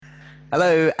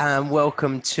Hello and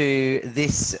welcome to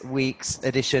this week's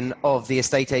edition of the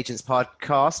Estate Agents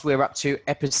Podcast. We're up to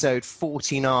episode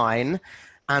 49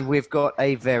 and we've got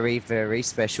a very, very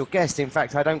special guest. In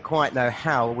fact, I don't quite know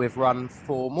how we've run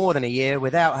for more than a year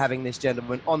without having this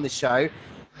gentleman on the show.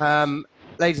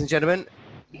 Ladies and gentlemen,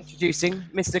 introducing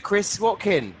Mr. Chris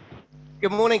Watkin.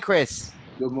 Good morning, Chris.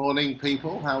 Good morning,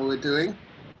 people. How are we doing?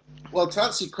 Well, to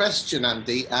answer your question,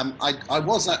 Andy, I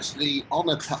was actually on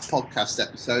a podcast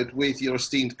episode with your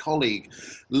esteemed colleague,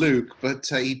 Luke, but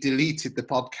he deleted the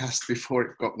podcast before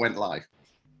it went live.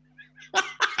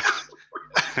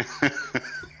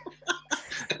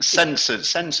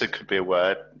 Censored could be a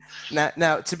word.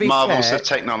 Now, to be Marvels fair, of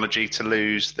technology to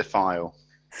lose the file.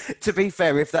 To be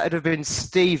fair, if that had been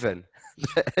Stephen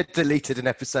that had deleted an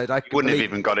episode, I wouldn't have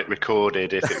even got it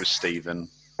recorded if it was Stephen.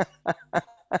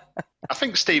 I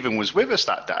think Stephen was with us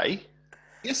that day.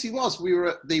 Yes, he was. We were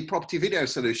at the Property Video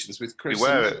Solutions with Chris. We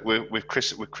were with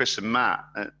Chris and Matt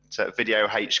at Video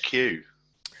HQ.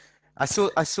 I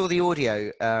saw the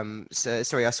audio.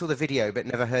 Sorry, I saw the video, but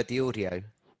never heard the audio.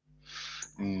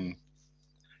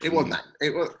 It wasn't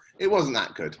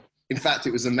that good. In fact,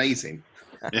 it was amazing.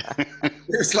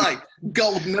 It was like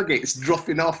gold nuggets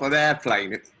dropping off an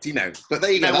airplane, But there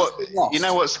you go. You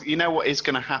know what is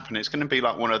going to happen? It's going to be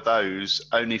like one of those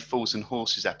Only Fools and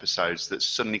Horses episodes that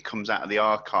suddenly comes out of the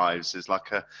archives as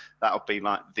that'll be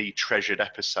like the treasured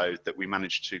episode that we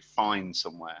managed to find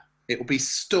somewhere. It will be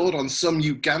stored on some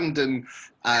Ugandan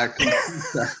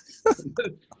computer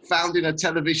found in a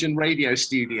television radio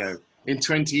studio in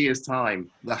 20 years'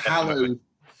 time. The hallowed.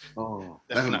 Oh,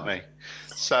 definitely.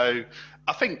 So.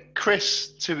 I think Chris,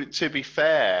 to be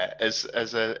fair,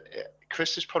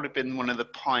 Chris has probably been one of the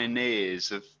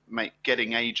pioneers of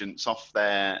getting agents off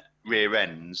their rear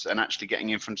ends and actually getting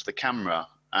in front of the camera.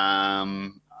 I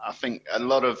think a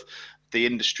lot of the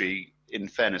industry, in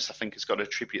fairness, I think has got to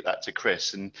attribute that to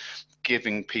Chris and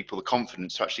giving people the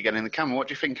confidence to actually get in the camera. What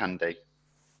do you think, Andy?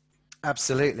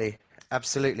 Absolutely.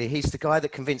 He's the guy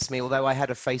that convinced me, although I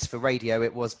had a face for radio,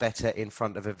 it was better in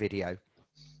front of a video.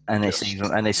 And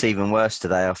it's even worse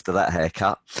today after that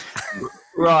haircut.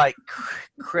 Right,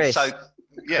 Chris. So,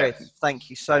 yeah. Chris, thank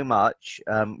you so much.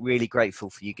 Really grateful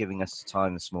for you giving us the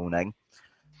time this morning.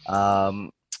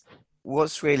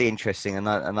 What's really interesting, and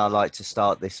I like to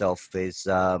start this off, is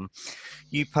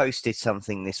you posted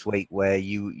something this week where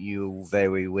you're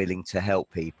very willing to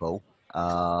help people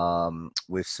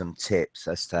with some tips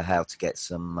as to how to get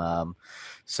some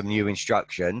new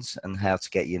instructions and how to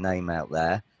get your name out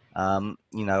there.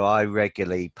 I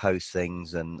regularly post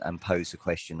things and pose a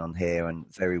question on here and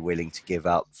very willing to give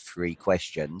up 3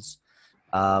 questions.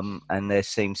 And there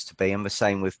seems to be, and the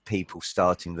same with people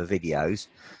starting the videos,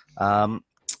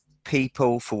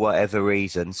 people for whatever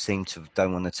reason seem to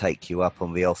don't want to take you up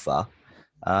on the offer.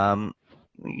 Why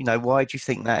do you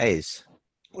think that is?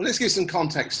 Well, let's give some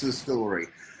context to the story.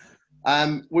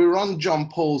 We were on John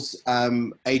Paul's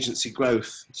Agency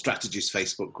Growth Strategies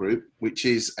Facebook group, which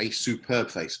is a superb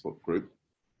Facebook group.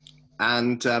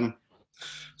 And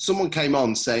someone came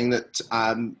on saying that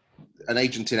an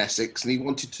agent in Essex, and he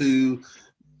wanted to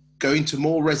go into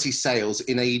more resi sales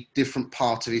in a different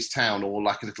part of his town, or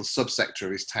like a little subsector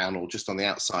of his town, or just on the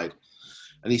outside.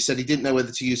 And he said he didn't know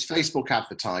whether to use Facebook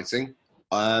advertising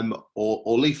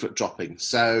or leaflet dropping.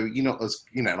 So,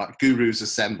 like gurus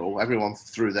assemble, everyone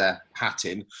threw their hat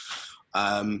in,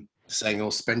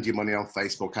 saying, spend your money on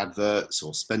Facebook adverts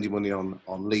or spend your money on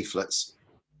leaflets.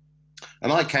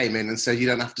 And I came in and said, you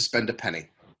don't have to spend a penny.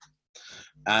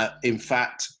 In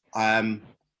fact,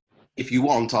 if you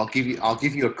want, I'll give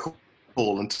you a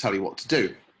call and tell you what to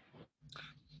do.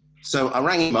 So I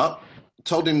rang him up,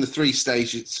 told him the 3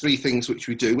 stages, 3 things which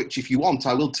we do, which if you want,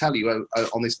 I will tell you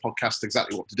on this podcast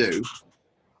exactly what to do,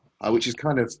 which is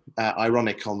kind of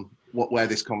ironic on where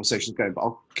this conversation is going, but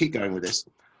I'll keep going with this.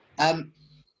 And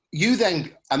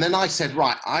then I said,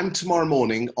 right, I'm tomorrow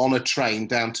morning on a train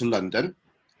down to London,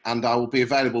 and I will be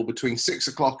available between 6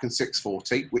 o'clock and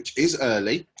 6:40, which is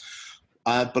early.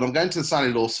 But I'm going to the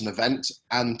Sally Lawson event,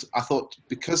 and I thought,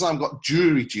 because I've got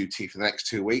jury duty for the next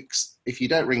 2 weeks, if you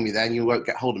don't ring me then, you won't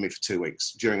get hold of me for 2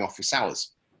 weeks during office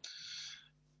hours.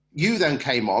 You then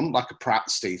came on, like a prat,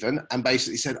 Stephen, and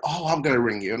basically said, I'm going to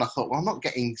ring you. And I thought, well, I'm not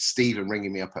getting Stephen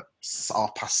ringing me up at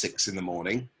 6:30 in the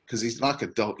morning, because he's like a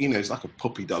dog, he's like a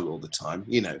puppy dog all the time,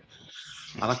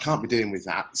 and I can't be doing with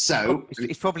that. So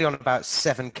he's probably on about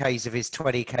 7Ks of his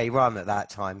 20K run at that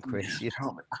time, Chris.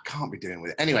 I can't be doing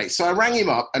with it. Anyway, so I rang him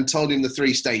up and told him the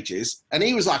 3 stages, and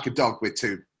he was like a dog with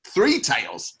 3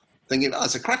 tails, thinking,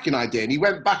 that's a cracking idea. And he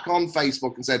went back on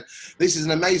Facebook and said, this is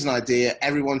an amazing idea.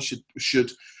 Everyone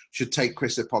should take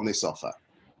Chris up on this offer.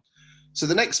 So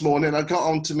the next morning, I got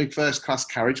onto my first class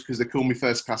carriage because they call me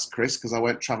first class Chris because I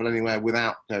won't travel anywhere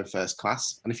without going first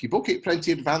class. And if you book it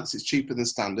plenty in advance, it's cheaper than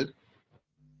standard.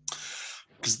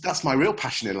 Because that's my real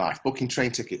passion in life, booking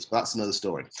train tickets. But that's another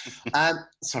story.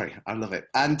 Sorry, I love it.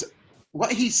 And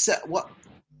what he said,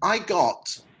 I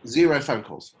got 0 phone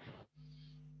calls.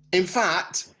 In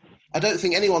fact, I don't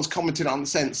think anyone's commented on the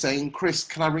sense saying, Chris,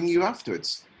 can I ring you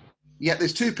afterwards? Yet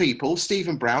there's 2 people,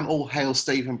 Stephen Brown, all hail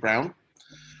Stephen Brown,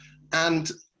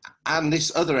 and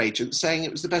this other agent saying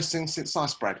it was the best thing since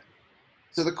sliced bread.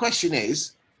 So the question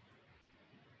is,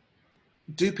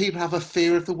 do people have a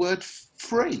fear of the word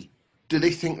free? Do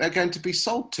they think they're going to be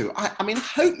sold to? I mean, I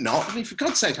hope not. I mean, for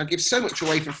God's sake, I give so much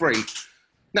away for free.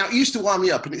 Now, it used to wind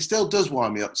me up, and it still does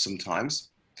wind me up sometimes.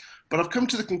 But I've come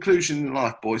to the conclusion in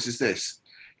life, boys, is this.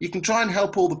 You can try and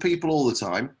help all the people all the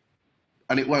time,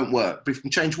 and it won't work. But if you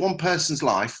can change one person's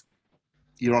life,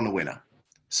 you're on a winner.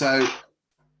 So,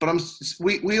 but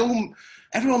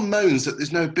everyone moans that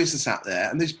there's no business out there,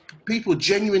 and there's people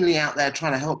genuinely out there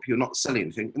trying to help you, not selling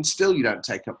anything, and still you don't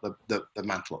take up the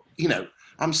mantle. You know,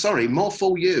 I'm sorry, more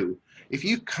for you. If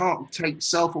you can't take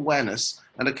self-awareness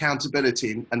and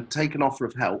accountability and take an offer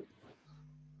of help,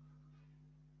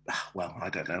 well, I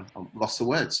don't know. I've lost the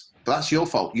words. But that's your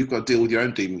fault. You've got to deal with your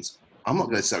own demons. I'm not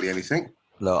going to sell you anything.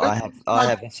 Look, I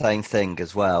have the same thing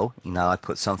as well. You know, I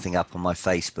put something up on my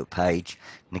Facebook page,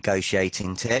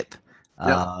 negotiating tip.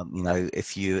 Yeah. You know,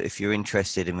 if you're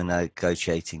interested in a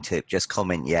negotiating tip, just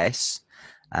comment yes,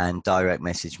 and direct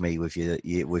message me with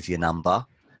your number.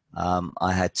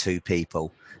 I had 2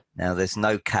 people. Now, there's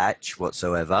no catch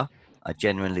whatsoever. I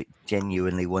genuinely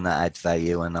want to add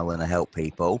value, and I want to help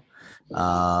people. You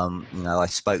know, I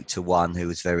spoke to one who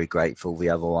was very grateful. The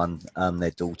other one,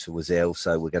 their daughter was ill,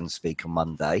 so we're going to speak on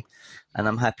Monday, and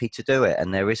I'm happy to do it.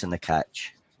 And there isn't a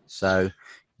catch. So,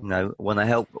 you know, want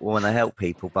to help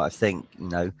people, but I think, you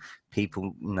know,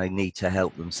 people, you know, need to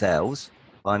help themselves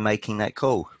by making that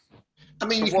call. I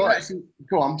mean, So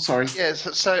go on, sorry. Yeah,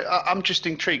 so I'm just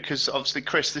intrigued because obviously,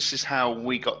 Chris, this is how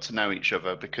we got to know each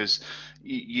other because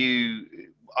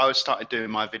I started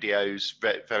doing my videos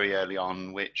very early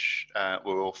on, which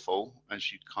were awful,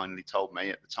 as you kindly told me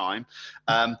at the time.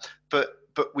 But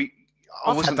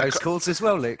I've had those calls as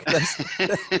well, Luke.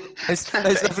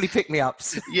 Those lovely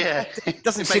pick-me-ups. Yeah, it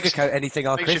doesn't sugarcoat anything.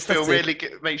 Makes you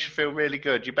feel really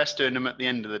good. You're best doing them at the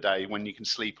end of the day when you can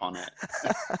sleep on it,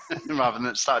 rather than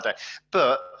at the start of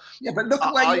the day. But look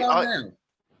at where you are now.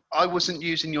 I wasn't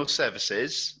using your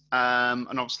services, and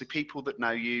obviously people that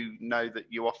know you know that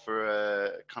you offer a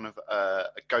kind of a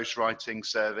ghostwriting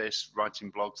service, writing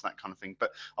blogs, that kind of thing.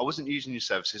 But I wasn't using your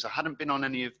services. I hadn't been on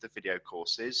any of the video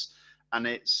courses. And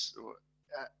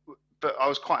but I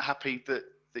was quite happy that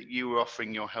you were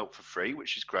offering your help for free,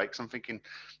 which is great. Because I'm thinking,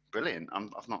 brilliant.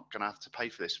 I'm not going to have to pay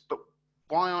for this. But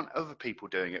why aren't other people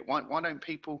doing it? Why don't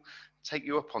people take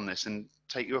you up on this and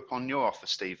take you up on your offer,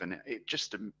 Stephen? It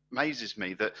just amazes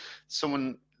me that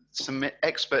some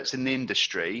experts in the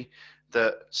industry,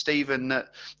 that Stephen, that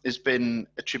has been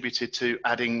attributed to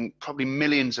adding probably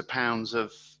millions of pounds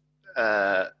of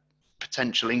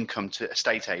potential income to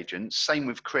estate agents. Same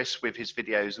with Chris with his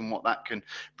videos and what that can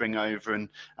bring over and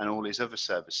all his other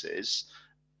services.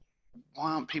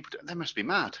 Why aren't people? They must be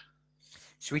mad.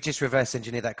 Should we just reverse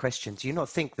engineer that question? Do you not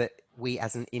think that we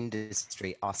as an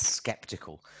industry are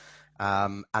skeptical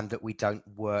and that we don't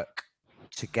work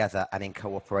together and in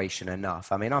cooperation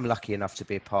enough? I mean, I'm lucky enough to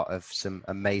be a part of some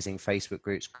amazing Facebook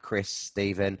groups. Chris,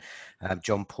 Stephen,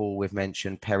 John Paul, we've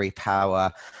mentioned, Perry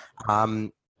Power.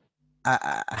 I'm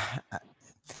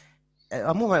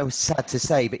almost sad to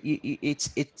say, but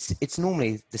it's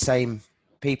normally the same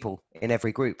people in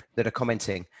every group that are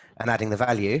commenting and adding the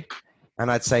value. And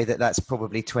I'd say that that's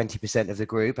probably 20% of the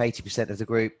group, 80% of the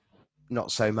group,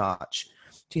 not so much.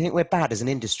 Do you think we're bad as an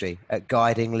industry at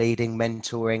guiding, leading,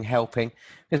 mentoring, helping?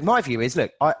 Because my view is,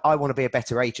 look, I want to be a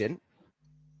better agent.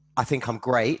 I think I'm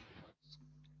great,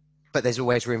 but there's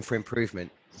always room for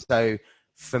improvement. So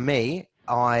for me,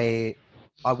 I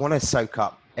want to soak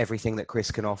up everything that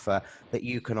Chris can offer, that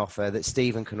you can offer, that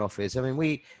Stephen can offer. I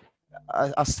mean,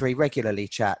 us 3 regularly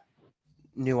chat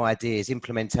new ideas,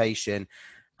 implementation,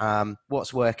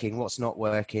 what's working, what's not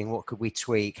working, what could we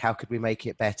tweak, how could we make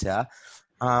it better?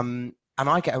 And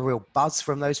I get a real buzz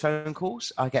from those phone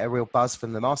calls. I get a real buzz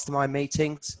from the mastermind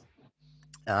meetings.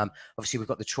 Obviously, we've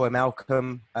got the Troy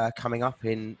Malcolm coming up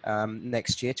in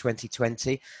next year,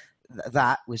 2020.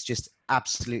 That was just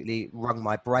absolutely wrung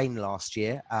my brain last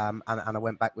year, and I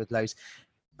went back with loads.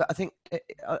 But I think,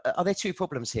 are there 2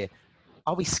 problems here?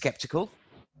 Are we skeptical?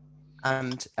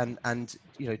 and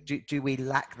do we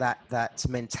lack that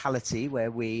mentality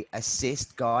where we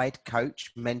assist, guide,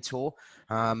 coach, mentor?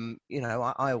 I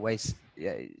always,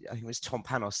 I think it was Tom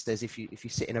Panos says, if you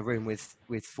sit in a room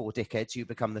with four dickheads, you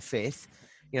become the fifth.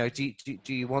 Do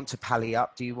you want to pally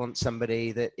up? Do you want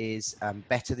somebody that is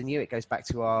better than you? It goes back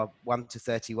to our 1 to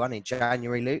 31 in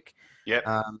January, Luke. Yep.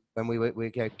 When we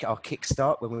go our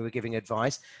kickstart, when we were giving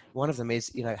advice, one of them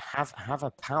is have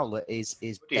a pal that is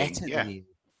better than you.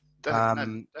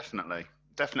 Definitely,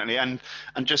 and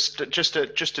just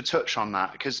to touch on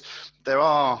that, because there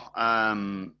are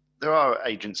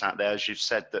agents out there, as you've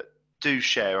said, that do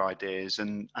share ideas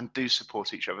and do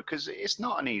support each other, because it's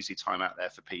not an easy time out there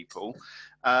for people.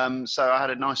 So I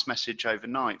had a nice message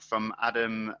overnight from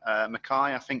Adam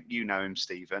Mackay. I think you know him,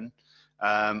 Stephen,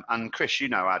 and Chris, you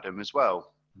know Adam as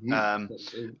well. And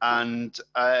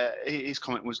his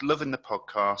comment was, loving the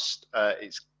podcast.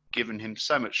 It's given him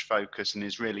so much focus and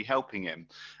is really helping him,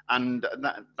 and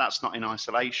that's not in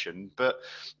isolation. But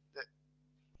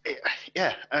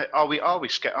are we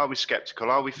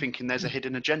skeptical? Are we thinking there's a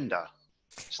hidden agenda?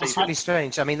 Stephen? It's really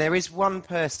strange. I mean, there is one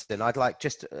person I'd like,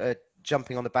 just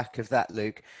jumping on the back of that,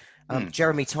 Luke.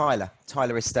 Jeremy Tyler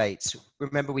Estates.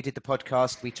 Remember, we did the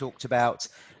podcast. We talked about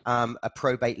a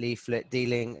probate leaflet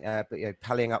dealing,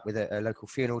 pallying up with a local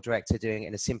funeral director, doing it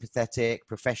in a sympathetic,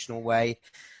 professional way.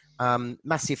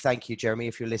 Massive thank you, Jeremy,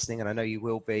 if you're listening, and I know you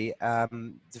will be.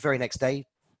 The very next day,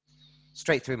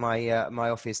 straight through my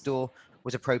office door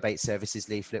was a probate services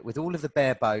leaflet with all of the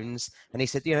bare bones. And he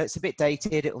said, it's a bit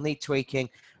dated, it'll need tweaking.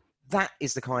 That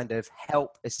is the kind of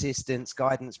help, assistance,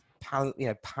 guidance,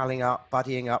 palling up,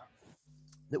 buddying up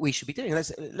that we should be doing.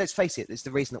 Let's face it, it's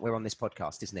the reason that we're on this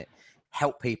podcast, isn't it?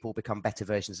 Help people become better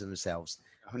versions of themselves.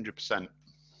 100%.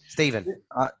 Stephen.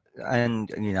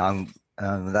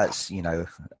 That's, I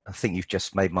think you've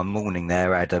just made my morning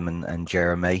there, Adam and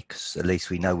Jeremy, because at least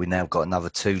we know we now got another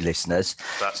 2 listeners.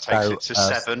 That takes it to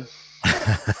 7.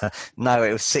 No,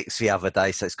 it was 6 the other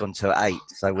day, so it's gone to 8.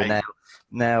 So we're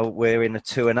now we're in a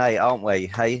 2 and 8, aren't we?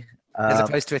 Hey, as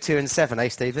opposed to a 2 and 7, eh,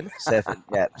 Stephen? 7,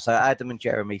 yeah. So Adam and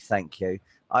Jeremy, thank you.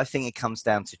 I think it comes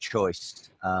down to choice.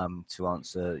 To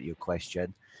answer your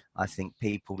question, I think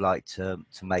people like to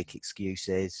make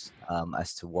excuses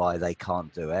as to why they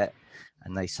can't do it,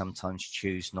 and they sometimes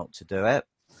choose not to do it.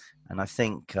 And I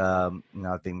think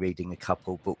I've been reading a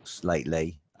couple books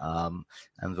lately,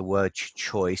 and the word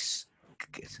choice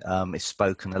is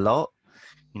spoken a lot,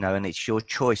 and it's your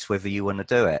choice whether you want to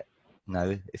do it.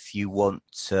 If you want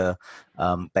to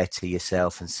better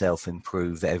yourself and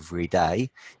self-improve every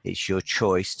day, it's your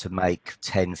choice to make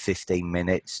 10, 15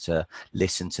 minutes to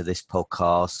listen to this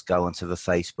podcast, go onto the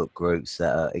Facebook groups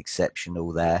that are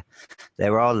exceptional there.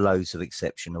 There are loads of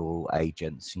exceptional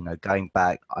agents. Going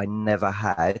back, I never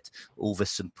had all the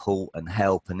support and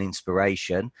help and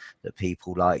inspiration that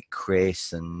people like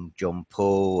Chris and John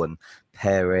Paul and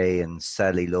Perry and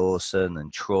Sally Lawson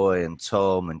and Troy and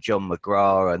Tom and John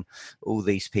McGrath and all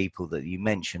these people that you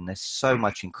mentioned. There's so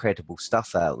much incredible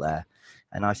stuff out there.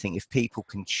 And I think if people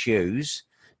can choose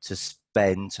to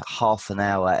spend half an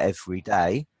hour every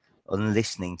day on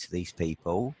listening to these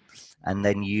people and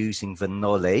then using the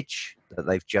knowledge that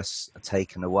they've just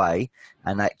taken away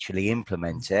and actually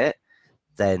implement it,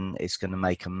 then it's going to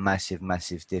make a massive,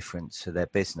 massive difference to their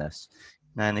business.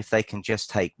 And if they can just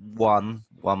take one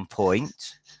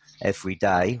point every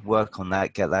day, work on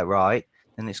that, get that right,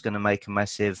 then it's going to make a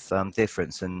massive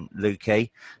difference. And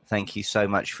Lukey, thank you so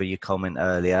much for your comment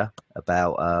earlier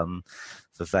about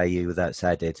the value that's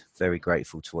added. Very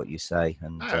grateful to what you say.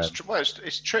 And it's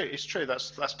true. It's true.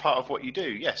 That's part of what you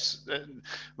do. Yes,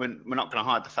 we're not going to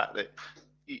hide the fact that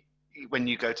when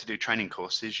you go to do training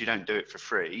courses, you don't do it for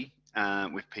free.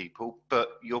 With people,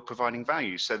 but you're providing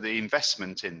value. So the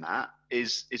investment in that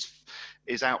is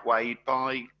outweighed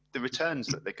by the returns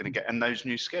that they're going to get and those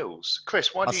new skills.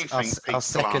 Chris, why do you think people I'll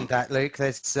second that, Luke.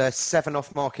 There's 7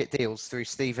 off-market deals through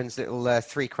Stephen's little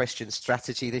 3-question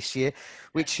strategy this year,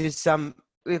 which is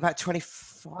about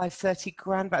 25, 30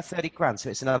 grand, about 30 grand. So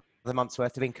it's another month's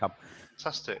worth of income.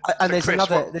 Fantastic. And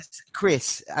so there's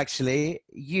Chris, actually,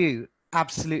 you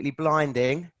absolutely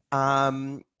blinding.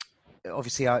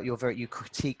 Obviously, you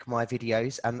critique my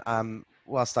videos, and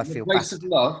whilst I feel place of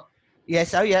love.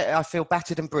 Yes, I feel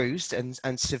battered and bruised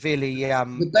and severely.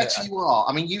 The better you are.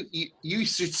 I mean, you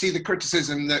should see the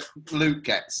criticism that Luke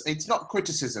gets. It's not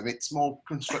criticism; it's more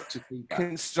constructive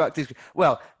feedback.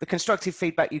 Well, the constructive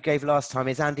feedback you gave last time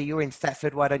is, Andy, you're in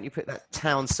Thetford. Why don't you put that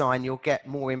town sign? You'll get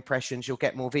more impressions. You'll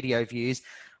get more video views.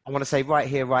 I want to say right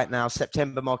here, right now,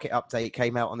 September market update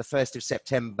came out on the 1st of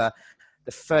September.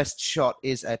 The first shot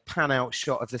is a pan-out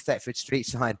shot of the Thetford street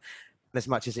sign. as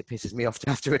much as it pisses me off to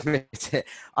have to admit it,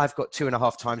 I've got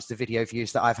 2.5 times the video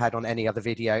views that I've had on any other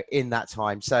video in that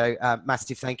time. So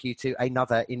massive thank you to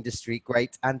another industry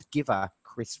great and giver,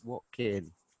 Chris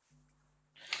Watkin.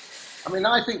 I mean,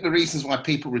 I think the reasons why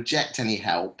people reject any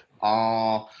help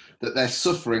are that they're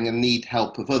suffering and need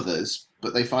help of others,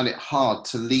 but they find it hard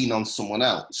to lean on someone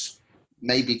else,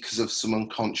 maybe because of some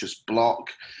unconscious block.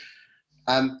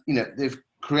 They've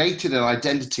created an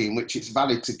identity in which it's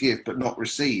valid to give but not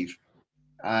receive.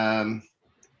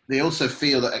 They also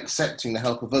feel that accepting the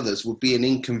help of others would be an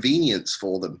inconvenience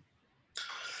for them.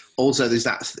 Also, there's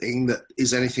that thing that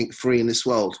is anything free in this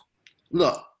world.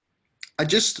 Look,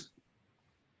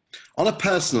 on a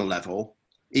personal level,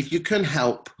 if you can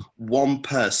help one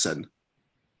person,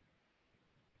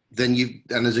 then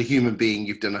and as a human being,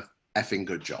 you've done a effing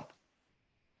good job.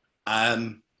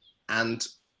 And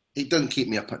it doesn't keep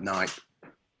me up at night.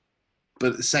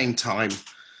 But at the same time,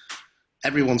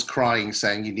 everyone's crying,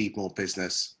 saying you need more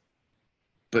business.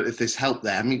 But if there's help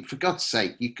there, I mean, for God's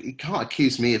sake, you can't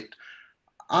accuse me of...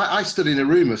 I stood in a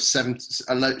room of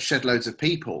shed loads of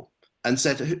people and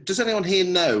said, does anyone here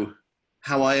know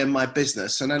how I earn my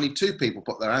business? And only 2 people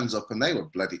put their hands up, and they were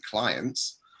bloody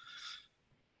clients.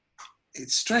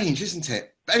 It's strange, isn't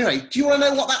it? But anyway, do you want to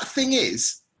know what that thing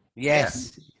is?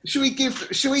 Yes. Yeah. Should we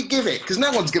give it? Because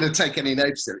no one's going to take any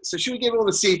notice of it. So should we give all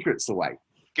the secrets away?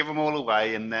 Give them all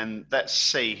away, and then let's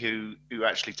see who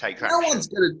actually takes No action. one's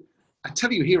going to... I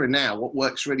tell you here and now, what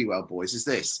works really well, boys, is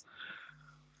this.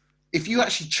 If you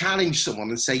actually challenge someone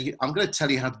and say, I'm going to tell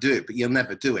you how to do it, but you'll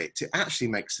never do it, it actually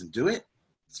makes them do it,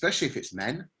 especially if it's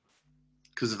men.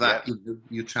 Because of that,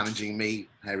 you're challenging me,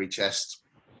 hairy chest.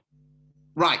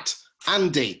 Right,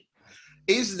 Andy,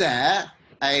 is there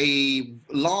a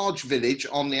large village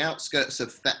on the outskirts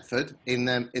of Thetford in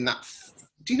that...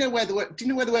 Do you know where the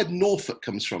word Norfolk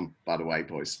comes from, by the way,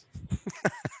 boys?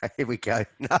 Here we go.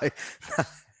 No.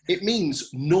 It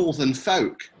means northern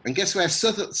folk. And guess where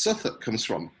Suffolk comes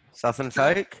from? Southern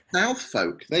folk? South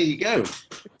folk. There you go.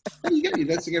 There you go. You're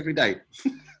dancing every day.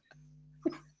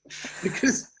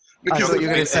 because I thought you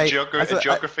were going to say a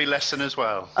geography lesson as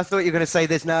well. I thought you were going to say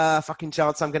there's no fucking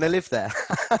chance I'm going to live there.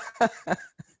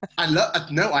 I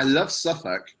love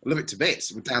Suffolk. I love it to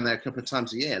bits. We're down there a couple of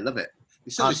times a year. I love it.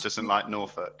 Doesn't like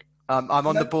Norfolk. I'm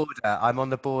on the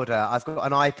border. I've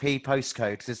got an IP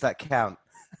postcode. Does that count?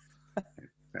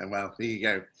 Well, there you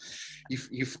go.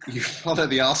 You follow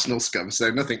the Arsenal scum, so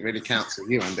nothing really counts with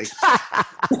you, Andy.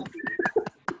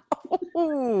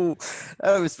 Oh,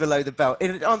 that was below the belt.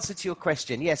 In answer to your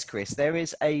question, yes, Chris, there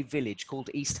is a village called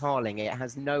East Harling. It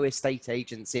has no estate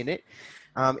agents in it.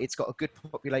 It's got a good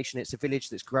population. It's a village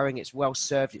that's growing. It's well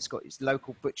served. It's got its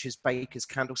local butchers, bakers,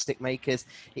 candlestick makers.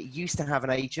 It used to have an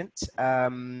agent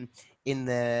in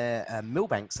the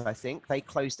Millbanks, I think. They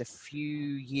closed a few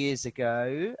years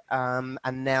ago,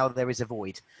 and now there is a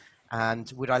void.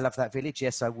 And would I love that village?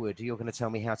 Yes, I would. You're going to tell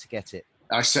me how to get it.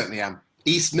 I certainly am.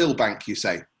 East Millbank, you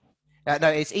say? No,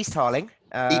 it's East Harling.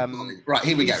 East Harling. Right,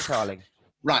 here we go. East Harling.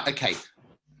 Right, okay.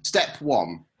 Step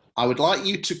 1. I would like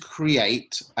you to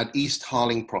create an East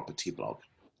Harling property blog.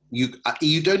 You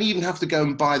don't even have to go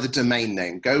and buy the domain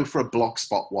name. Go for a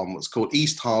Blogspot one that's called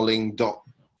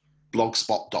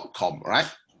eastharling.blogspot.com, right?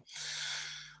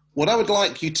 What I would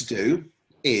like you to do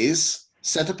is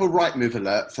set up a Rightmove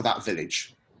alert for that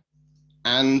village.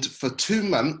 And for 2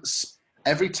 months,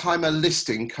 every time a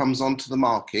listing comes onto the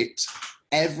market,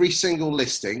 every single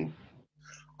listing,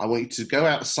 I want you to go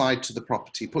outside to the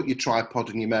property, put your tripod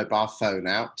and your mobile phone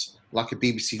out like a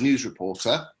BBC News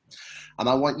reporter, and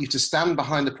I want you to stand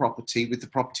behind the property with the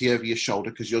property over your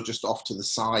shoulder because you're just off to the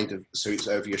side, so it's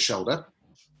over your shoulder.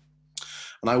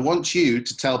 And I want you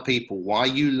to tell people why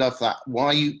you love that,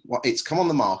 it's come on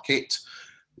the market,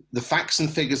 the facts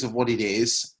and figures of what it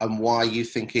is, and why you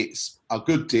think it's a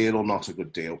good deal or not a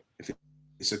good deal. If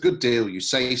it's a good deal, you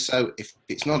say so. If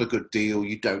it's not a good deal,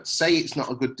 you don't say it's not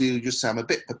a good deal. You just say, I'm a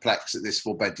bit perplexed that this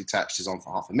 4-bed detached is on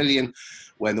for $500,000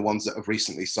 when the ones that have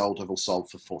recently sold have all sold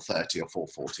for $430 or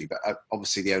 $440. But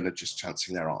obviously the owner just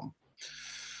chancing their arm.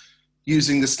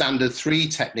 Using the standard 3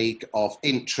 technique of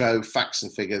intro, facts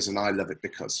and figures, and I love it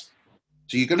because.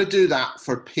 So you're going to do that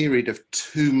for a period of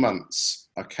 2 months,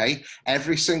 okay?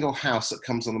 Every single house that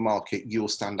comes on the market, you'll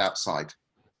stand outside.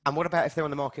 And what about if they're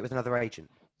on the market with another agent?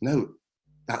 No.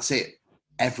 That's it.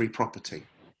 Every property.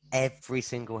 Every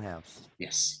single house.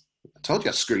 Yes. I told you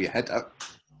I'd screw your head up.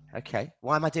 Okay.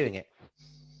 Why am I doing it?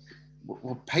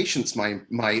 Well, patience, my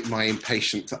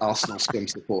impatient Arsenal scum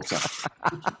supporter.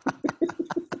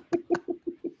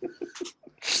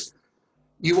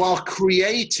 You are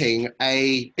creating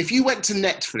if you went to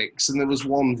Netflix and there was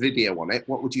one video on it,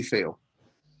 what would you feel?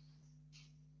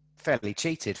 fairly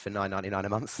cheated for $9.99 a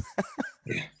month.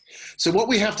 Yeah. So what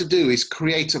we have to do is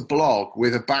create a blog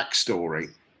with a backstory.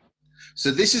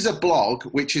 So this is a blog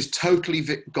which is totally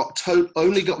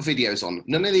only got videos on.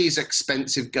 None of these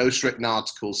expensive ghostwritten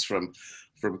articles from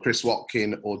Chris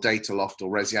Watkin or Dataloft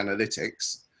or Resi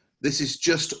Analytics. This is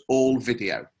just all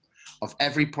video of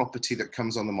every property that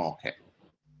comes on the market.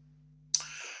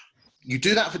 You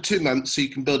do that for 2 months so you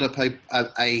can build up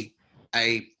a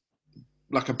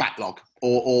backlog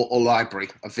or library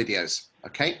of videos,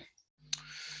 okay?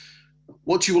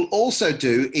 What you will also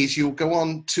do is you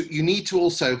need to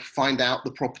also find out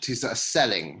the properties that are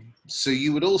selling. So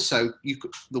you would also,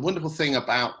 the wonderful thing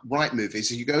about Rightmove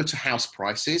is you go to house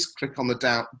prices, click on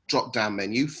the drop down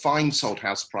menu, find sold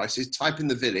house prices, type in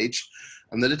the village,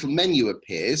 and the little menu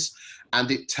appears,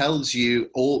 and it tells you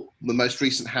all the most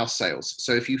recent house sales.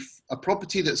 So if a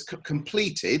property that's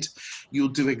completed, you'll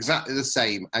do exactly the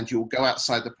same, and you'll go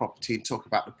outside the property and talk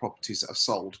about the properties that are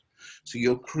sold. So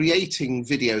you're creating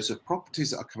videos of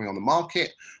properties that are coming on the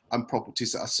market and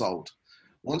properties that are sold.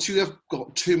 Once you have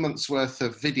got 2 months worth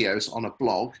of videos on a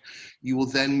blog, you will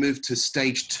then move to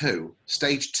stage 2.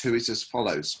 Stage 2 is as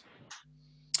follows.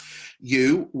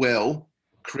 You will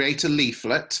create a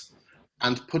leaflet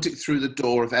and put it through the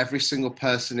door of every single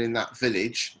person in that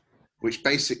village, which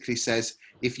basically says,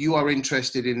 if you are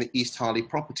interested in the East Harley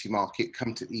property market,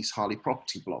 come to the East Harley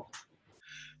property blog.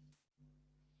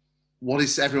 What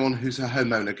is everyone who's a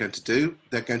homeowner going to do?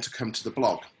 They're going to come to the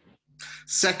blog.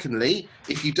 Secondly,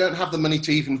 if you don't have the money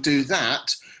to even do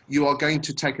that, you are going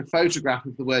to take a photograph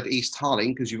of the word East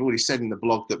Harling, because you've already said in the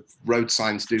blog that road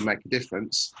signs do make a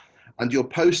difference, and you'll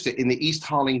post it in the East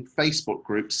Harling Facebook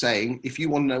group saying, if you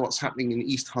want to know what's happening in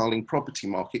the East Harling property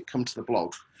market, come to the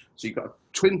blog. So you've got a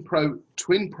twin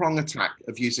prong attack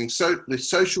of using the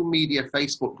social media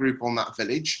Facebook group on that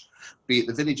village, be it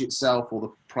the village itself or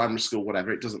the primary school,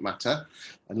 whatever, it doesn't matter.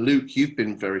 And Luke, you've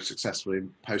been very successful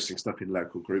in posting stuff in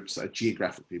local groups that are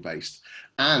geographically based.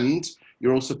 And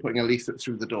you're also putting a leaflet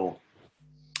through the door.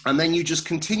 And then you just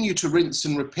continue to rinse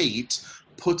and repeat,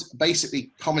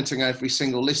 basically commenting every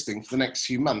single listing for the next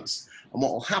few months. And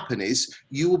what will happen is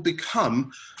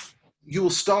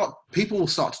people will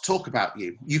start to talk about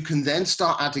you. You can then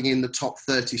start adding in the top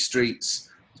 30 streets,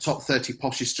 the top 30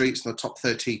 poshest streets, and the top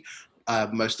 30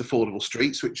 most affordable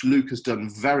streets, which Luke has done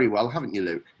very well, haven't you,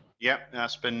 Luke? Yeah,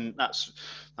 that's been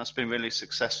really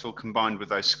successful, combined with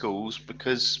those schools,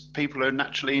 because people are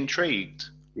naturally intrigued.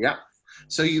 Yeah.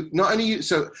 So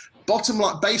bottom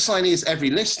line, baseline is every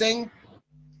listing,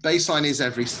 baseline is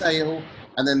every sale,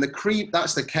 and then the cream,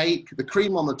 that's the cake. The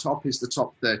cream on the top is the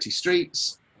top 30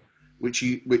 streets, which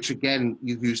again,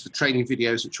 you use the training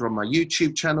videos which are on my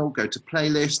YouTube channel, go to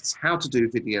playlists, how to do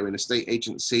video in a estate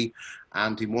agency,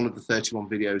 and in one of the 31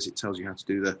 videos, it tells you how to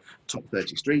do the top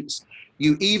 30 streets.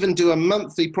 You even do a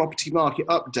monthly property market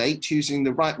update using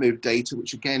the Rightmove data,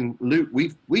 which again, Luke,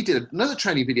 we did another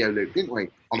training video, Luke, didn't we?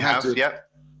 Yeah.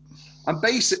 And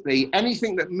basically,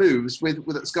 anything that moves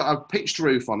that's got a pitched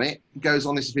roof on it goes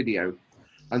on this video.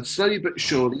 And slowly but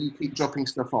surely, you keep dropping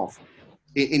stuff off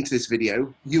into this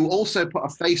video. You also put a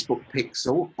Facebook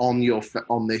pixel on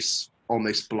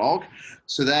this blog.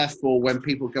 So therefore, when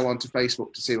people go onto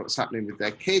Facebook to see what's happening with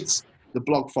their kids, the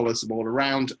blog follows them all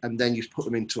around, and then you put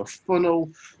them into a funnel,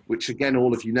 which again,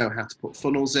 all of you know how to put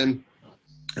funnels in.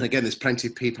 And again, there's plenty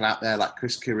of people out there like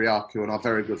Chris Kiriakou and our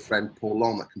very good friend Paul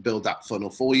Long that can build that funnel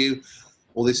for you.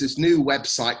 Or there's this new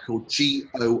website called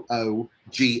GOOGLE,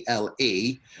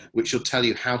 which will tell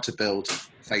you how to build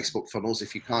Facebook funnels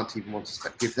if you can't even want to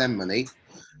give them money.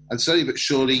 And slowly but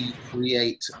surely you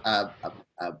create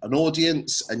an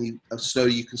audience, and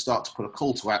slowly you can start to put a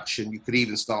call to action. You could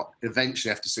even start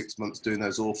eventually after 6 months doing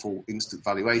those awful instant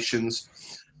valuations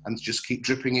and just keep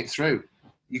dripping it through.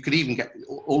 You could even get,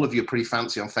 all of you are pretty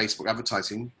fancy on Facebook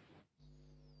advertising.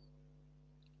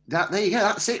 There you go,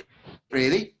 that's it,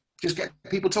 really. Just get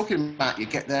people talking about you,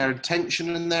 get their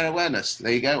attention and their awareness.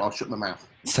 There you go, I'll shut my mouth.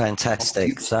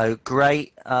 Fantastic. So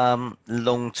great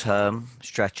long-term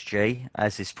strategy,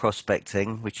 as is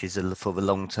prospecting, which is for the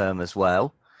long term as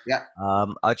well. Yeah.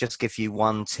 I'll just give you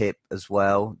one tip as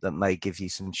well that may give you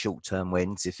some short-term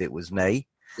wins if it was me.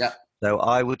 Yeah. So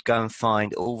I would go and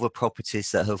find all the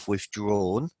properties that have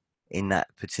withdrawn in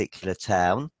that particular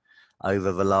town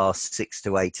over the last 6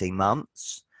 to 18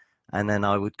 months. And then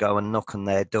I would go and knock on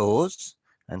their doors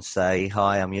and say,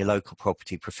 hi, I'm your local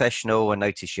property professional. I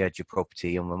noticed you had your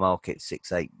property on the market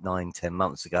 6, 8, 9, 10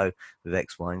 months ago with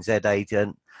X, Y, and Z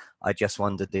agent. I just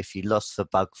wondered if you lost the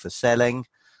bug for selling,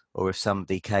 or if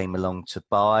somebody came along to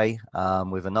buy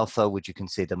with an offer, would you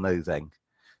consider moving?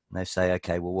 And they say,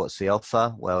 okay, well, what's the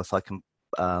offer? Well, if I can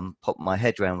pop my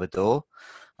head round the door,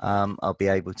 I'll be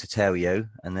able to tell you.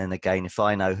 And then again, if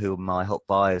I know who my hot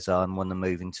buyers are and want to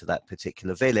move into that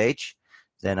particular village,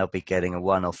 then I'll be getting a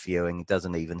one-off viewing. It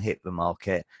doesn't even hit the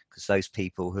market because those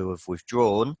people who have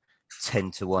withdrawn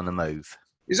tend to want to move.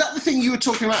 Is that the thing you were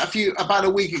talking about a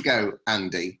week ago,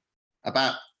 Andy?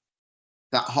 About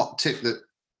that hot tip that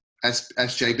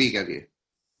SJB gave you?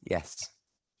 Yes.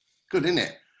 Good, isn't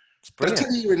it? It's But I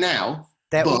brilliant. tell you now,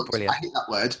 They're all but brilliant. I hate that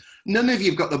word. None of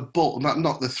you've got the ball,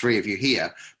 not the three of you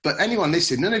here, but anyone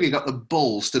listening, none of you got the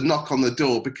balls to knock on the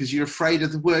door because you're afraid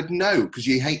of the word no, because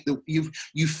you hate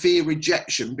you fear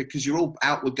rejection because you're all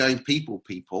outward going people,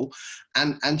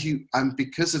 and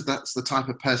because of that's the type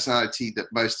of personality that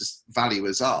most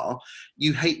valuers are,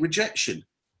 you hate rejection.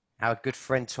 Our good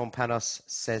friend Tom Panos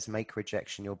says, make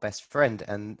rejection your best friend,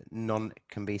 and none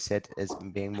can be said as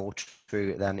being more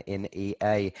true than in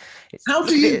EA. How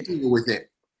do you deal with it?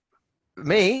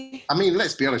 Me? I mean,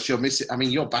 let's be honest, you're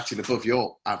batting above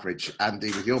your average, Andy,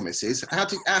 with your missus. How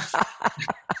did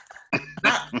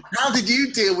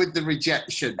you deal with the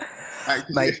rejection?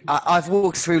 Mate, I've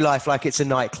walked through life like it's a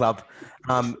nightclub.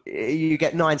 You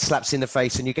get 9 slaps in the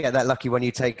face and you get that lucky one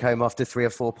you take home after 3 or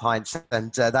 4 pints,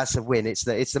 and that's a win. It's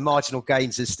the marginal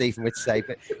gains, as Stephen would say.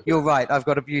 But you're right, I've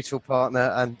got a beautiful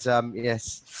partner, and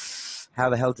yes, how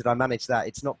the hell did I manage that?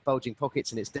 It's not bulging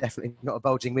pockets and it's definitely not a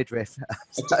bulging midriff.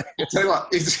 I tell you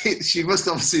what, she must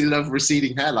obviously love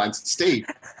receding hairlines. Steve.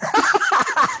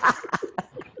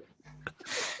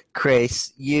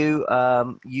 Chris, you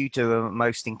do a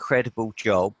most incredible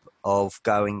job of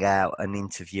going out and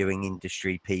interviewing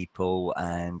industry people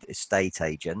and estate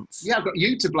agents. Yeah, I've got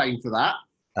you to blame for that.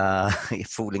 You're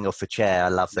falling off a chair. I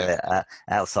love it.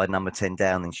 Outside number 10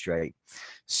 Downing Street.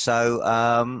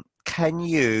 So can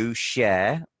you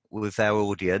share with our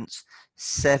audience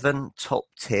 7 top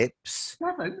tips?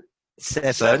 7?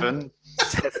 7. And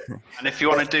if you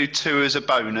want to do 2 as a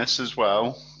bonus as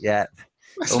well. Yeah.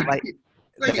 See,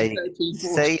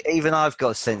 even I've got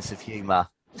a sense of humour.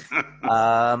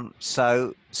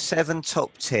 So 7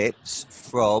 top tips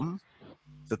from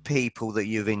the people that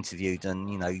you've interviewed,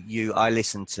 and I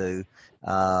listen to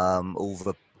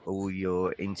all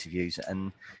your interviews,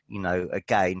 and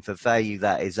again, the value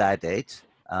that is added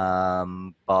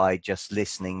by just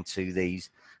listening to these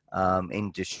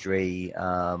industry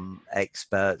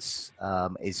experts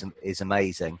is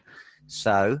amazing.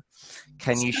 So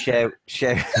can you share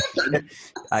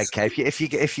okay,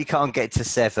 if you can't get to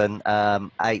 7,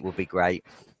 8 would be great.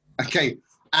 Okay,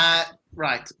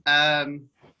 right.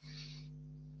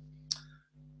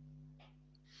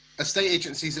 Estate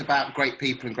agencies are about great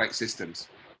people and great systems.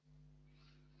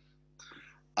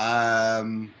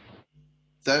 Someone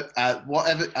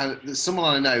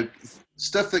I know,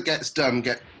 stuff that gets done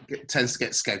tends to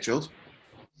get scheduled.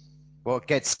 What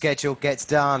gets scheduled gets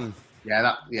done.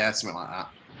 Yeah, something like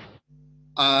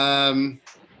that.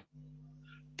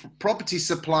 Property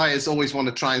suppliers always want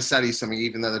to try and sell you something,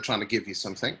 even though they're trying to give you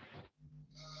something.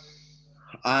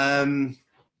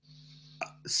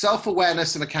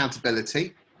 Self-awareness and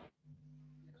accountability.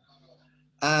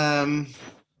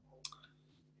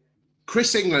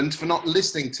 Chris England for not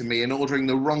listening to me and ordering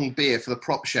the wrong beer for the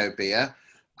prop show beer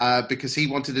because he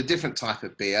wanted a different type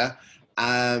of beer.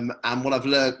 And what I've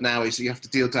learned now is that you have to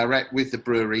deal direct with the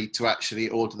brewery to actually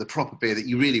order the proper beer that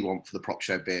you really want for the prop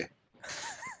show beer.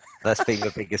 That's been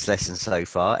the biggest lesson so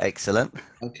far. Excellent.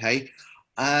 Okay.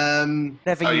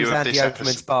 Never use Andy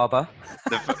Okerman's barber.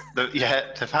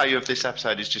 The value of this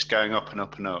episode is just going up and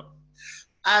up and up.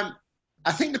 I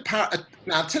think now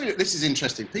I'll tell you, this is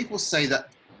interesting. People say that,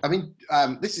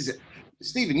 this is it.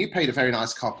 Stephen, you paid a very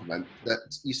nice compliment that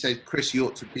you said, Chris, you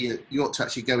ought to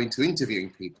actually go into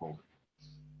interviewing people.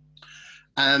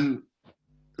 I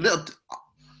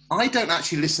don't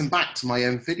actually listen back to my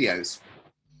own videos.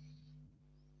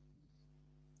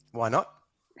 Why not?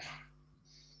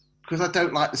 Because I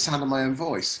don't like the sound of my own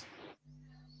voice.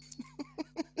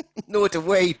 Nor do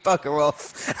we. Bugger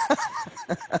off.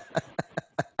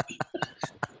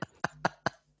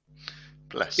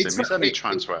 Bless him. He's only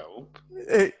trying to help.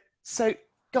 So,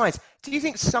 guys, do you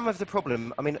think some of the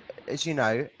problem, as you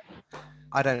know,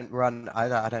 I don't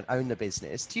own the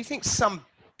business. Do you think some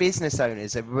business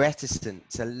owners are reticent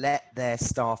to let their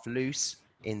staff loose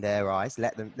in their eyes,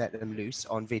 let them loose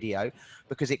on video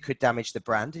because it could damage the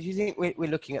brand? Do you think we're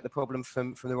looking at the problem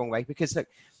from the wrong way? Because look,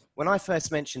 when I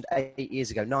first mentioned 9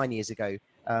 years ago,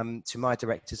 to my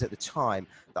directors at the time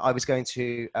that I was going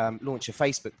to launch a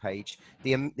Facebook page,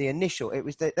 the initial,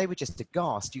 they were just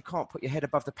aghast. You can't put your head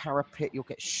above the parapet, you'll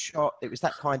get shot. It was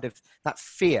that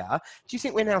fear. Do you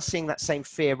think we're now seeing that same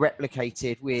fear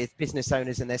replicated with business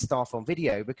owners and their staff on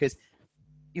video? Because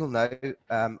you'll know,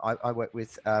 I work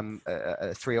with a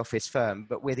 3-office firm,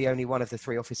 but we're the only one of the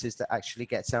 3 offices that actually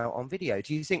gets out on video.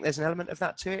 Do you think there's an element of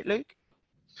that to it, Luke?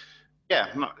 Yeah,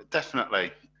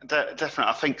 definitely. Definitely.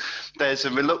 I think there's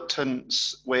a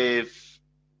reluctance with,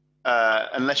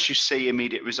 unless you see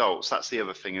immediate results. That's the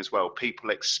other thing as well. People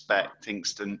expect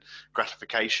instant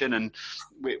gratification, and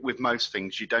with most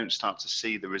things, you don't start to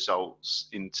see the results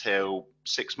until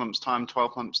 6 months' time,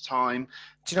 12 months' time.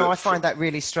 Do you know, I find that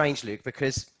really strange, Luke,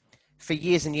 because for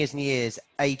years and years and years,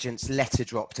 agents letter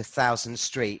dropped 1,000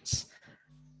 streets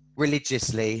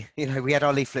religiously. You know, we had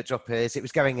our leaflet droppers. It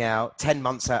was going out 10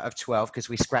 months out of 12 because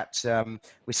we scrapped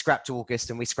August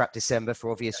and we scrapped December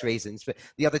for obvious reasons. But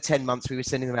the other 10 months we were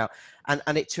sending them out,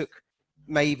 and it took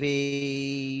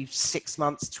maybe 6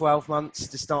 months, 12 months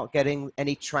to start getting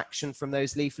any traction from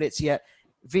those leaflets. Yet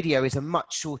video is a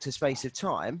much shorter space of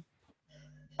time,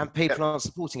 and people aren't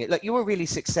supporting it. Look, you're a really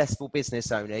successful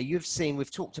business owner.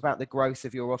 We've talked about the growth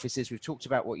of your offices. We've talked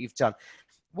about what you've done.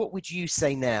 What would you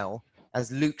say now as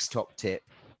Luke's top tip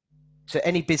to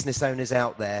any business owners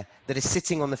out there that are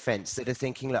sitting on the fence, that are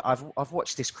thinking, look, I've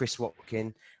watched this Chris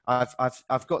Watkin,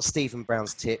 I've got Stephen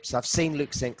Brown's tips, I've seen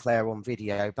Luke St. Clair on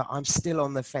video, but I'm still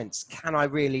on the fence. Can I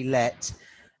really let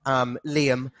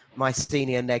Liam, my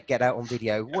senior neg, get out on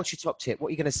video? What's your top tip? What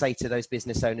are you going to say to those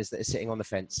business owners that are sitting on the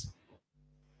fence?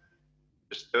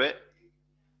 Just do it.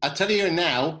 I tell you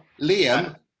now,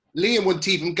 Liam wouldn't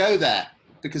even go there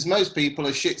because most people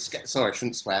are shit scared. Sorry, I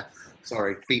shouldn't swear.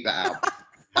 Sorry, beat that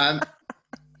out.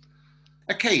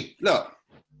 Okay, look.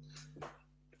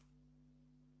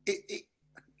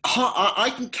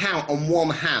 I can count on one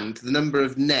hand the number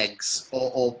of negs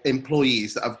or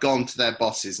employees that have gone to their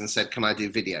bosses and said, can I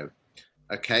do video?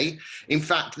 Okay. In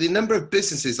fact, the number of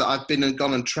businesses that I've been and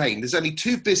gone and trained, there's only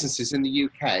 2 businesses in the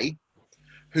UK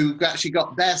who actually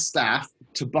got their staff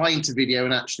to buy into video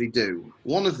and actually do.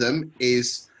 One of them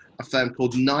is a firm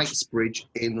called Knightsbridge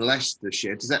in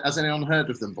Leicestershire. Has anyone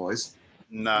heard of them, boys?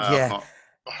 No. Yeah.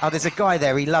 Oh, there's a guy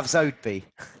there. He loves Oadby.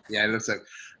 Yeah, he loves Oadby.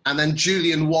 And then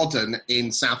Julian Wadden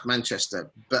in South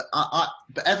Manchester. But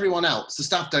but everyone else, the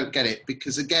staff don't get it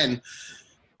because, again,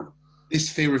 this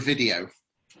fear of video.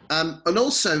 And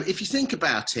also, if you think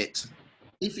about it,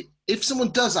 if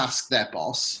someone does ask their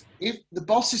boss, if the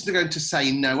boss is going to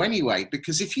say no anyway,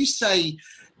 because if you say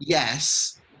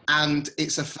yes and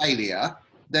it's a failure,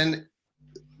 then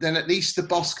at least the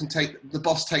boss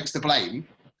takes the blame,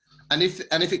 and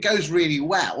if it goes really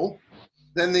well,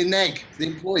 then the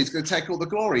employee is going to take all the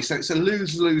glory. So it's a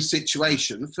lose-lose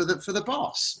situation for the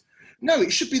boss. No,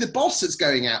 it should be the boss that's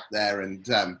going out there and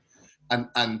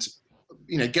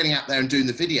you know, getting out there and doing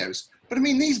the videos. But I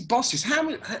mean, these bosses,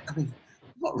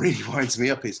 what really winds me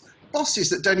up is bosses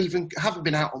that haven't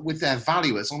been out with their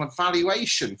valuers on a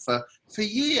valuation for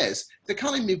years. They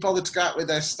can't even be bothered to go out with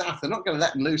their staff. They're not going to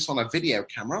let them loose on a video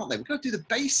camera, aren't they? We've got to do the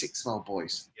basics, well,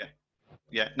 boys.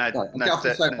 Yeah,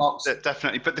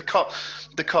 definitely. But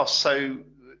the cost. So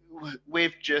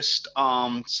we've just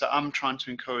so I'm trying to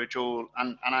encourage all,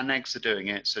 and our negs are doing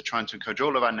it. So trying to encourage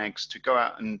all of our negs to go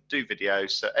out and do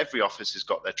videos. So every office has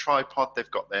got their tripod,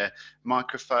 they've got their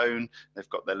microphone, they've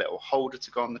got their little holder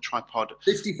to go on the tripod.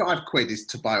 55 quid is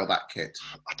to buy all that kit.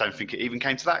 I don't think it even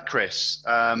came to that, Chris.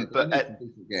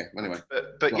 Anyway.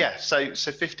 But yeah, so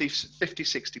 50,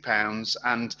 60 pounds,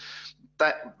 and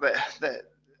that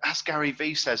as Gary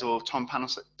Vee says, or Tom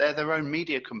Panos, they're their own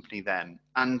media company then.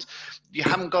 And you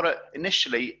haven't got to,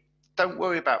 initially, don't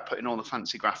worry about putting all the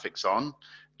fancy graphics on.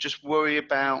 Just worry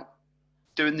about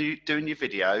doing your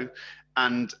video.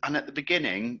 And at the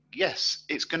beginning, yes,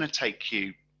 it's going to take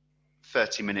you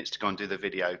 30 minutes to go and do the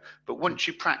video. But once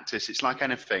you practice, it's like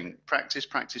anything. Practice,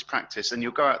 and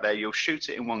you'll go out there, you'll shoot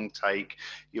it in one take.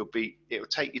 It'll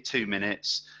take you 2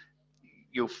 minutes.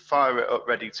 You'll fire it up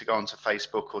ready to go onto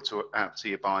Facebook or out to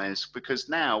your buyers. Because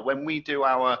now when we do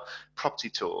our property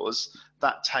tours,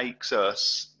 that takes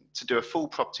us to do a full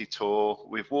property tour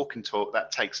with walk and talk.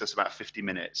 That takes us about 50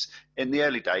 minutes. In the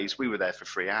early days, we were there for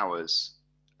 3 hours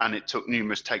and it took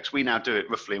numerous takes. We now do it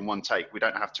roughly in one take. We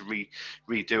don't have to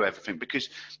redo everything, because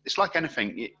it's like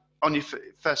anything. On your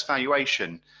first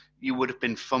valuation, you would have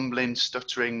been fumbling,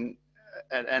 stuttering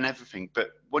and everything.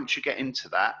 But once you get into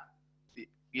that,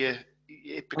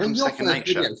 it becomes second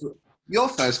nature. Your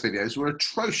first videos were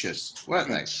atrocious, weren't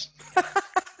they?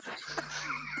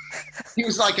 He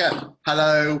was like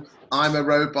hello, I'm a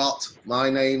robot, my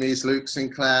name is Luke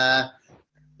Sinclair.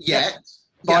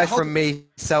 Buy from me,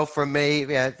 sell from me.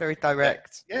 Yeah, very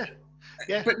direct. Yeah.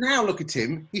 Yeah. But now look at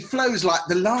him. He flows like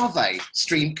the lava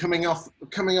stream coming off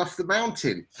the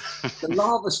mountain. The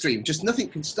lava stream, just nothing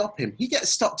can stop him. He gets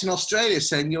stopped in Australia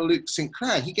saying you're Luke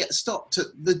Sinclair. He gets stopped at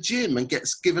the gym and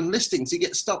gets given listings. He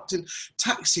gets stopped in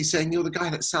taxi saying you're the guy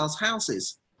that sells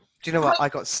houses. Do you know what? I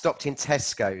got stopped in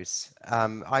Tesco's.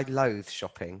 I loathe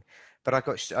shopping, but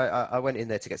I went in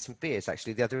there to get some beers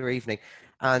actually the other evening,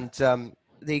 and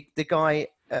the guy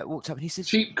walked up and he says,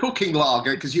 Cheap cooking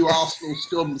lager because you Arsenal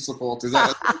scum supporters.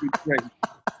 That's what you drink.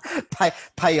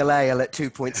 Pale ale at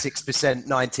 2.6%,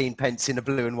 19 pence in a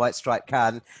blue and white striped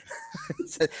can.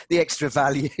 So the extra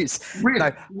values.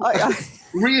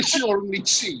 Reassuringly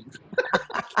cheap.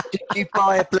 Did you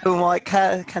buy a blue and white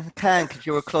can because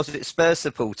you're a closet Spurs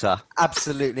supporter?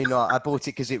 Absolutely not. I bought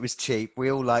it because it was cheap.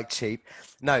 We all like cheap.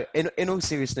 No, in all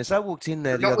seriousness, I walked in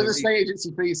there. Not with the estate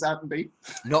agency fees, Andy.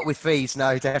 Not with fees,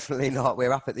 no, definitely not.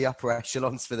 We're up at the upper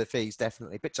echelons for the fees,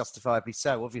 definitely, but justifiably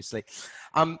so, obviously.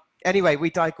 Anyway, we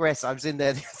digress. I was in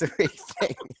there the other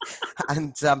evening,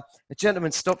 and a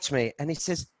gentleman stopped me, and he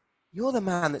says, "You're the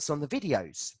man that's on the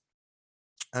videos."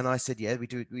 And I said, "Yeah, we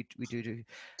do. We do. Do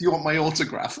you want my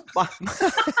autograph?"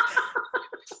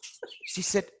 He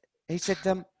said,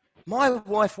 "My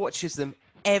wife watches them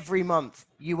every month.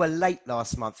 You were late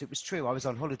last month." It was true. I was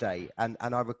on holiday and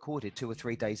I recorded 2 or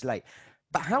 3 days late.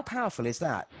 But how powerful is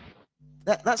that?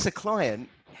 That's a client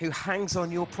who hangs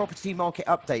on your property market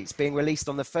updates being released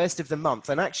on the 1st of the month.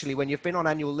 And actually, when you've been on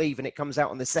annual leave and it comes out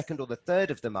on the 2nd or the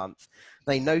 3rd of the month,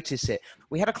 they notice it.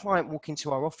 We had a client walk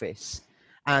into our office,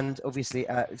 and obviously,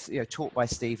 taught by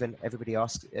Stephen, everybody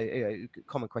asked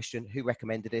common question: who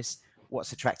recommended this?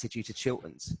 What's attracted you to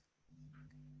Chilton's?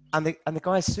 And the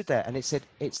guy stood there and it said,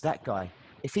 "It's that guy.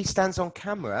 If he stands on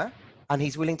camera and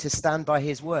he's willing to stand by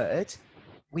his word,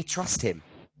 we trust him."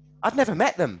 I'd never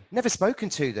met them, never spoken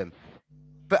to them.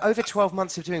 But over 12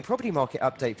 months of doing property market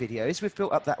update videos, we've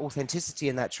built up that authenticity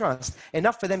and that trust,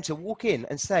 enough for them to walk in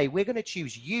and say, "We're going to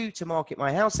choose you to market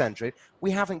my house, Andrew.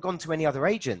 We haven't gone to any other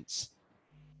agents."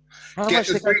 Get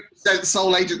the 3%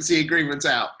 sole agency agreement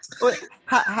out. Well,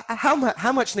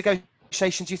 how much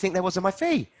negotiation do you think there was on my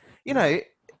fee? You know,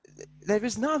 there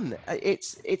is none.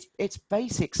 It's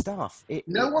basic stuff.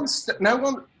 No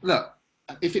one. Look,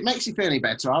 if it makes you feel any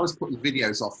better, I was putting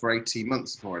videos off for 18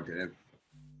 months before I did it,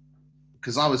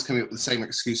 because I was coming up with the same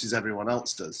excuses everyone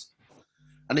else does.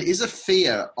 And it is a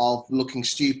fear of looking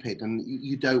stupid, and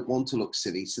you don't want to look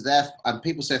silly. So and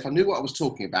people say, if I knew what I was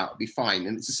talking about, it'd be fine.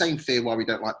 And it's the same fear why we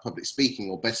don't like public speaking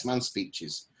or best man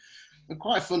speeches. And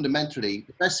quite fundamentally,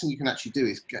 the best thing you can actually do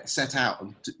is get set out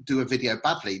and do a video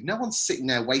badly. No one's sitting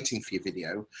there waiting for your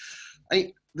video.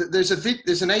 There's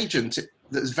an agent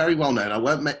that's very well known. I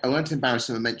won't embarrass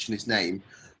him and mention his name,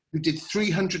 who did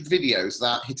 300 videos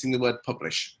without hitting the word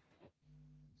publish.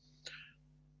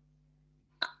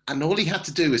 And all he had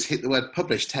to do was hit the word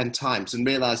publish 10 times and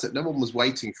realise that no one was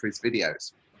waiting for his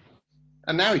videos.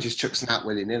 And now he just chucks them out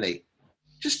willy-nilly.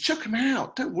 Just chuck them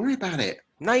out. Don't worry about it.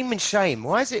 Name and shame.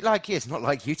 Why is it like you? It's not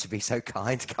like you to be so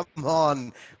kind. Come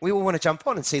on. We all want to jump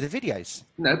on and see the videos.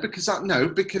 No, because I'm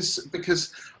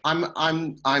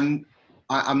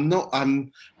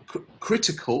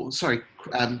critical. Sorry,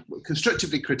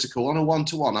 constructively critical on a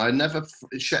one-to-one. I never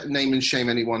name and shame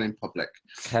anyone in public.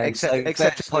 Okay,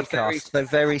 except a podcast.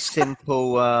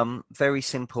 Very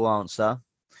simple answer.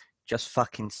 Just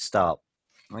fucking stop.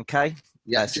 Okay,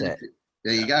 yeah, that's it.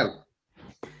 There you go.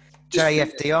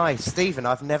 JFDI. Stephen,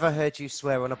 I've never heard you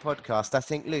swear on a podcast. I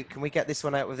think, Luke, can we get this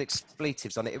one out with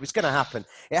expletives on it? It was going to happen.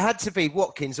 It had to be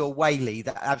Watkins or Whaley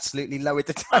that absolutely lowered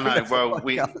the tone. I know. Well,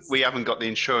 we haven't got the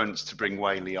insurance to bring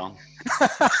Whaley on.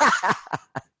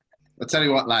 I'll tell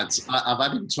you what, lads. I've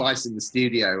had him twice in the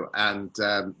studio, and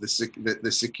the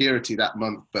security that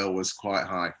month bill was quite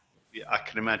high. Yeah, I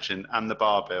can imagine. And the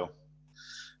bar bill.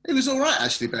 It was all right,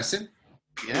 actually, bless him.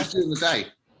 Yeah. He was doing the day.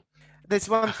 There's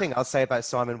one thing I'll say about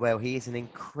Simon Whale. He is an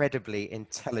incredibly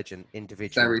intelligent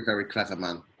individual. Very, very clever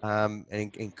man.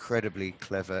 Incredibly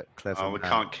clever we man.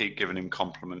 can't keep giving him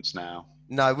compliments now.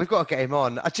 No, we've got to get him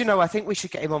on. Do you know, I think we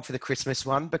should get him on for the Christmas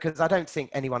one, because I don't think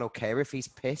anyone will care if he's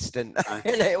pissed and, and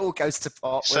it all goes to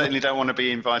pot. Certainly don't want to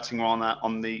be inviting him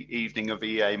on the evening of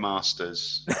EA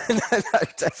Masters. no,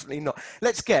 definitely not.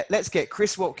 Let's get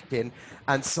Chris Watkin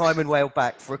and Simon Whale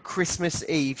back for a Christmas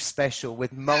Eve special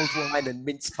with mulled wine and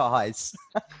mince pies.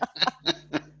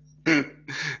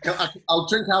 I'll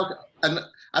drink alcohol, and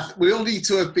we all need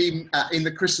to have been in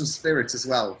the Christmas spirit as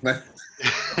well.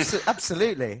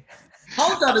 Absolutely.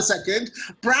 Hold on a second.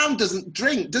 Brown doesn't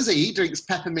drink, does he? He drinks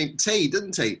peppermint tea,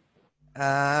 doesn't he?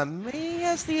 He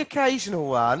has the occasional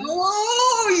one.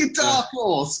 Oh, you dark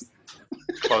horse.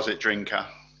 Closet drinker.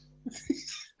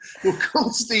 We'll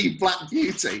call Steve Black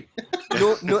Beauty.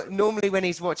 Normally when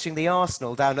he's watching the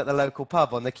Arsenal down at the local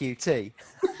pub on the QT.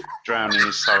 Drowning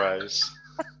his sorrows.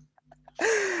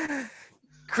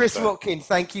 Chris Watkin,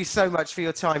 thank you so much for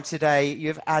your time today.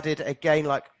 You've added, again,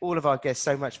 like all of our guests,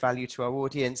 so much value to our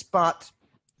audience, but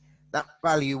that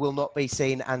value will not be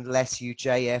seen unless you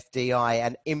JFDI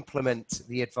and implement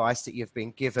the advice that you've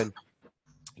been given.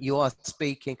 You are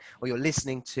speaking, or you're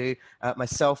listening to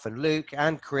myself and Luke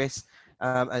and Chris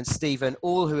and Stephen,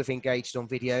 all who have engaged on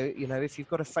video. You know, if you've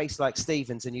got a face like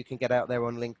Stephen's and you can get out there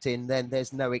on LinkedIn, then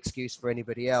there's no excuse for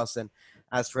anybody else. And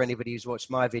as for anybody who's watched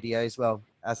my videos, well,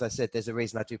 as I said, there's a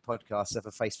reason I do podcasts. I have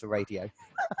a face for radio.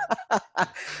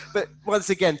 But once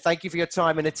again, thank you for your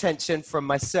time and attention from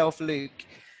myself, Luke,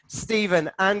 Stephen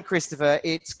and Christopher.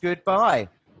 It's goodbye.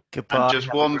 Goodbye. And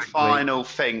just one final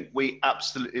thing. We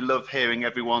absolutely love hearing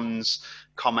everyone's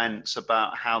comments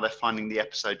about how they're finding the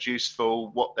episodes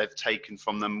useful, what they've taken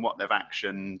from them, what they've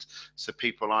actioned. So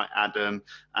people like Adam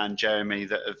and Jeremy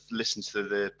that have listened to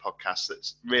the podcast,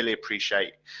 that's really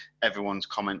appreciate everyone's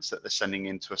comments that they're sending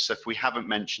in to us. So if we haven't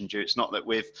mentioned you, it's not that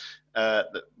we've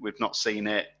not seen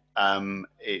it.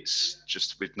 It's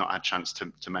just we've not had a chance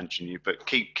to mention you, but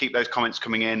keep those comments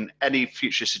coming in. Any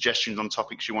future suggestions on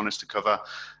topics you want us to cover,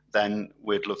 then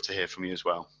we'd love to hear from you as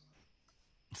well.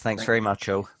 Thanks very much,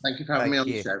 all. Thank you for having me on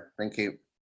the show. Thank you.